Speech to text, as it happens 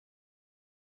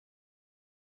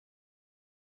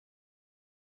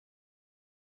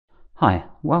Hi,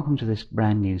 welcome to this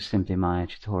brand new Simply Maya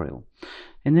tutorial.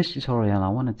 In this tutorial I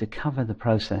wanted to cover the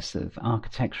process of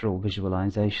architectural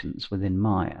visualizations within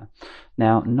Maya.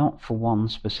 Now, not for one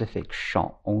specific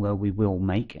shot, although we will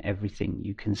make everything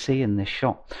you can see in this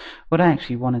shot. What I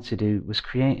actually wanted to do was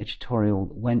create a tutorial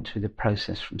that went through the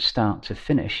process from start to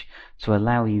finish to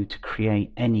allow you to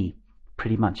create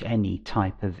pretty much any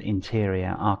type of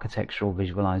interior architectural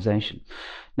visualization.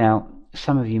 Now,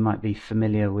 some of you might be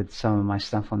familiar with some of my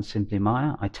stuff on Simply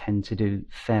Maya. I tend to do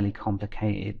fairly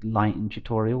complicated lighting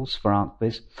tutorials for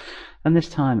ArchViz, and this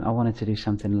time I wanted to do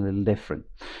something a little different.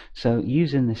 So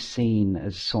using this scene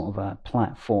as sort of a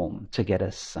platform to get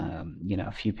us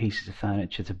a few pieces of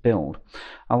furniture to build,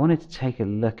 I wanted to take a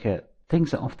look at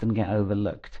things that often get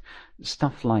overlooked.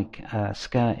 Stuff like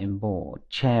skirting board,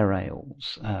 chair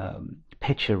rails,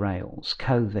 picture rails,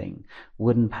 coving,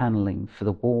 wooden paneling for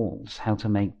the walls, how to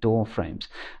make door frames,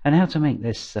 and how to make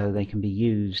this so they can be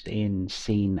used in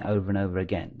scene over and over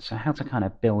again. So how to kind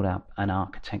of build up an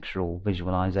architectural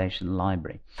visualization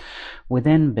library. We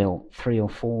then built 3 or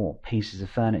 4 pieces of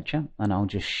furniture, and I'll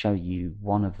just show you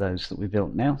one of those that we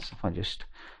built now. So if I just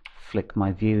flick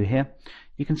my view here,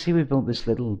 you can see we built this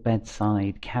little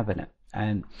bedside cabinet.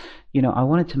 And I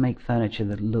wanted to make furniture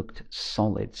that looked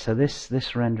solid. So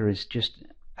this render is just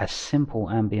a simple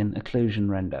ambient occlusion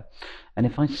render, and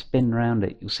if I spin around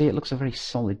it, you'll see it looks a very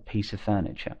solid piece of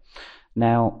furniture.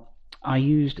 Now, I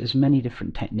used as many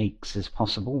different techniques as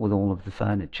possible with all of the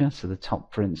furniture. So the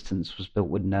top, for instance, was built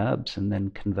with NURBS and then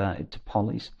converted to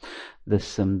polys. There's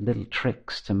some little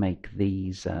tricks to make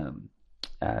these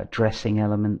dressing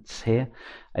elements here.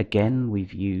 Again,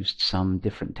 we've used some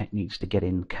different techniques to get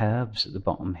in curves at the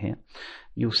bottom here.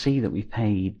 You'll see that we've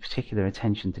paid particular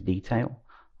attention to detail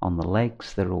on the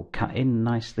legs. They're all cut in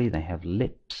nicely. They have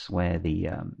lips where the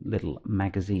little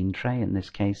magazine tray in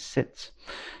this case sits.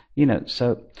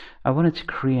 So I wanted to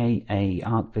create a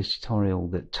ArchViz tutorial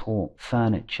that taught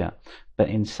furniture, but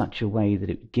in such a way that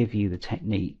it would give you the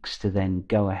techniques to then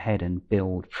go ahead and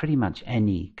build pretty much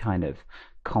any kind of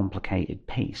complicated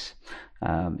piece.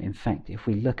 In fact, if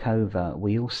we look over,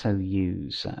 we also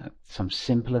use some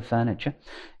simpler furniture.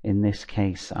 In this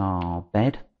case, our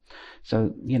bed.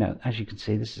 So, as you can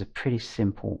see, this is a pretty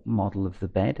simple model of the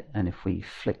bed, and if we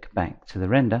flick back to the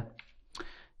render,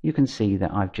 you can see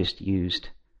that I've just used,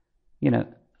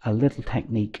 a little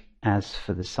technique as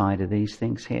for the side of these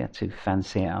things here to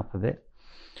fancy it up a bit.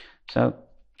 So,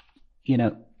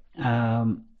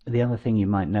 the other thing you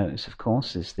might notice, of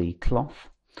course, is the cloth.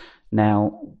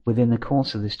 Now, within the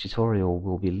course of this tutorial,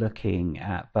 we'll be looking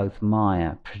at both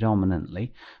Maya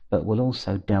predominantly, but we'll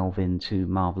also delve into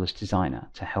Marvelous Designer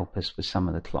to help us with some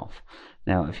of the cloth.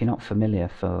 Now, if you're not familiar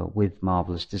with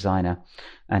Marvelous Designer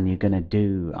and you're going to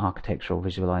do architectural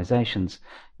visualizations,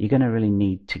 you're going to really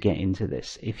need to get into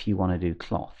this if you want to do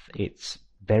cloth. It's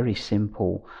very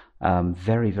simple,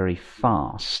 very, very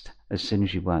fast as soon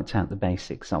as you worked out the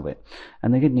basics of it.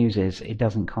 And the good news is it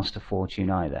doesn't cost a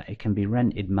fortune either. It can be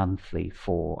rented monthly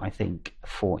for, I think,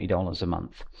 $40 a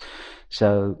month.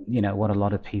 So, what a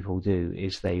lot of people do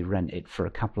is they rent it for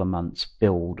a couple of months,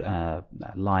 build a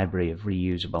library of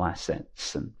reusable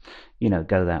assets, and,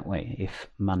 go that way if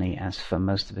money, as for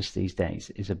most of us these days,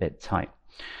 is a bit tight.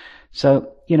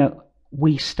 So,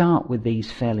 we start with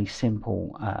these fairly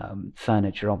simple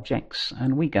furniture objects,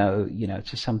 and we go,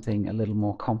 to something a little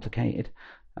more complicated,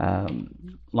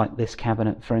 like this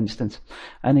cabinet, for instance.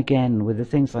 And again, with the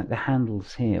things like the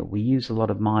handles here, we use a lot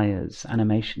of Maya's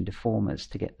animation deformers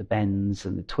to get the bends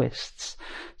and the twists.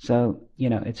 So,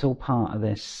 it's all part of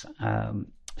this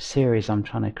series I'm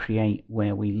trying to create,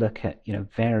 where we look at,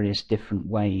 various different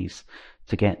ways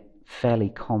to get fairly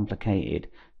complicated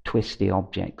twisty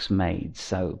objects made.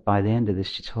 So by the end of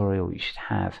this tutorial, you should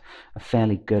have a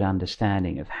fairly good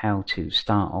understanding of how to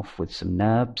start off with some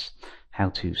NURBS, how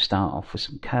to start off with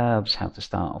some curves, how to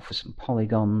start off with some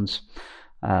polygons,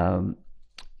 and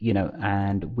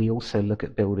we also look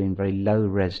at building very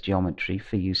low-res geometry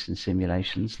for use in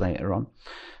simulations later on.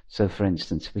 So for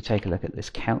instance, if we take a look at this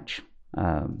couch,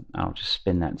 I'll just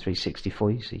spin that 360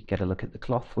 for you so you get a look at the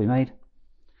cloth we made.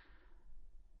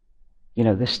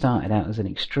 This started out as an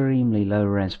extremely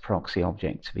low-res proxy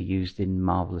object to be used in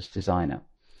Marvelous Designer.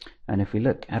 And if we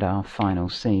look at our final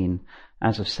scene,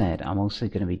 as I've said, I'm also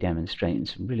going to be demonstrating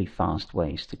some really fast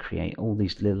ways to create all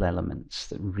these little elements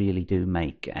that really do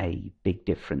make a big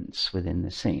difference within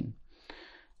the scene.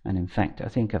 And in fact, I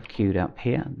think I've queued up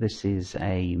here. This is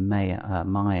a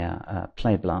Maya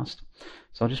Play Blast.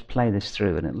 So I'll just play this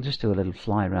through, and it'll just do a little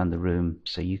fly around the room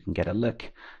so you can get a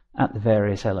look at the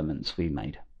various elements we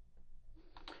made.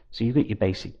 So you've got your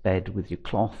basic bed with your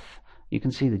cloth. You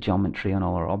can see the geometry on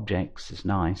all our objects is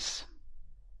nice.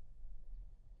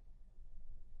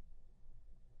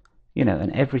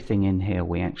 and everything in here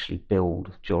we actually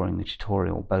build during the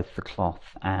tutorial, both the cloth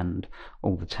and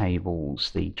all the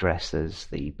tables, the dressers,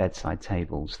 the bedside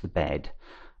tables, the bed,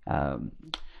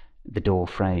 the door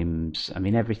frames. I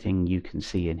mean, everything you can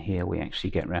see in here we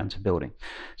actually get around to building.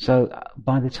 So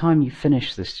by the time you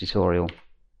finish this tutorial,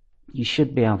 you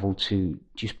should be able to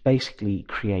just basically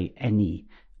create any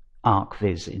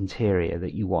ArcViz interior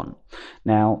that you want.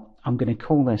 Now, I'm going to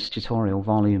call this tutorial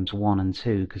Volumes 1 and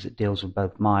 2 because it deals with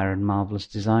both Maya and Marvelous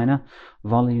Designer.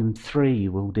 Volume 3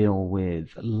 will deal with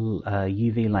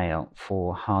UV layout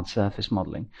for hard surface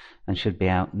modeling and should be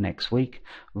out next week.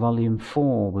 Volume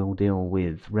 4 will deal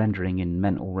with rendering in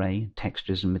Mental Ray,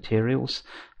 textures and materials.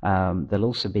 There'll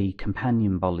also be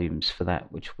companion volumes for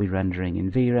that, which will be rendering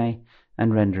in V-Ray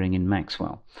and rendering in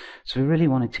Maxwell. So we really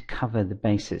wanted to cover the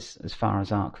basis as far as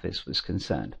ArcViz was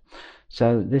concerned.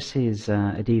 So this is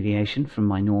a deviation from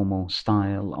my normal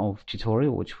style of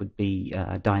tutorial, which would be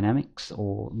dynamics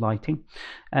or lighting.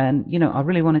 And I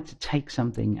really wanted to take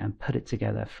something and put it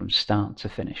together from start to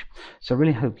finish. So I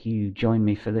really hope you join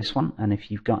me for this one, and if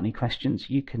you've got any questions,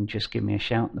 you can just give me a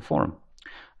shout in the forum.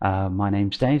 My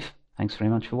name's Dave. Thanks very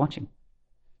much for watching.